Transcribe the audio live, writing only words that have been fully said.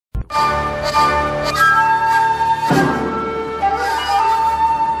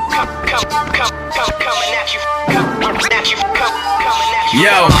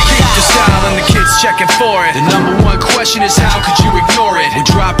Yo, keep the style and the kids checking for it. The #1 question is how could you ignore it? We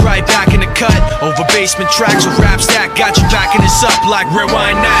drop right back in the cut over basement tracks with raps that got you backing us up like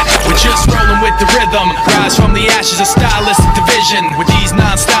rewind that. We're just rolling with the rhythm, rise from the ashes of stylistic division. With these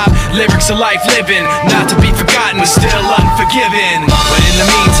non-stop lyrics of life living, not to be forgotten, but still unforgiven. But in the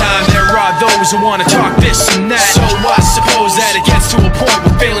meantime, there are those who wanna talk this and that. So I suppose that it gets to a point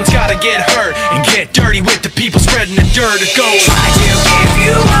where feelings gotta get hurt and get dirty with the people spreading the dirt. It goes. Try to give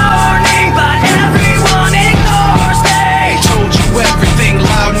you warning, but everyone ignores me. Told you everything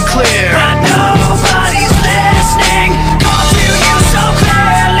loud and clear, but nobody's listening. Called to you so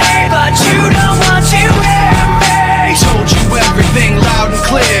clearly, but you don't want to hear me. Told you everything loud and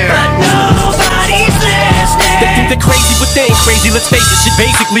clear, but nobody's listening. They think they're crazy, but they ain't crazy. Let's face it, shit.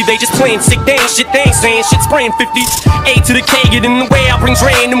 Basically, they just playing sick. They ain't shit. They ain't saying shit. Spraying 50 A to the K, get in the way. I bring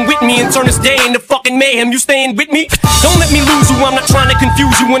Dre and them with me and turn this day into fucking mayhem. You staying with me? Don't let me lose you. I'm not trying to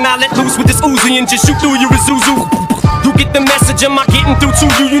confuse you. When I let loose with this Uzi and just shoot through you with Zuzu. You get the message, am I getting through to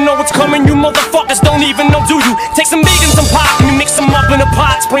you? You know what's coming, you motherfuckers don't even know, do you? Take some big and some pop, and you mix them up in a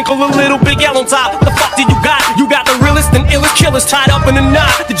pot. Sprinkle a little Big L on top. The fuck do you got? You got the realest and illest killers tied up in a knot.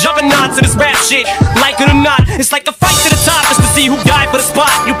 The juggernauts of this rap shit, like it or not, it's like a fight to the top just to see who died for the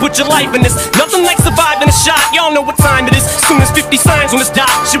spot. You put your life in this, nothing like surviving a shot. Y'all know what time it is, soon as 50 signs on this dot.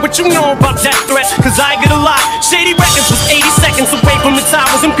 Shit, what you know about death threats, cause I get a lot. Shady Records was 80 seconds away from the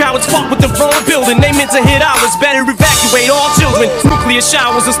towers. Them cowards fuck with the wrong building, they meant to hit ours. Better evacuate all children. Nuclear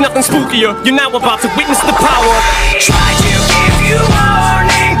showers, there's nothing spookier. You're now about to witness the power. Try to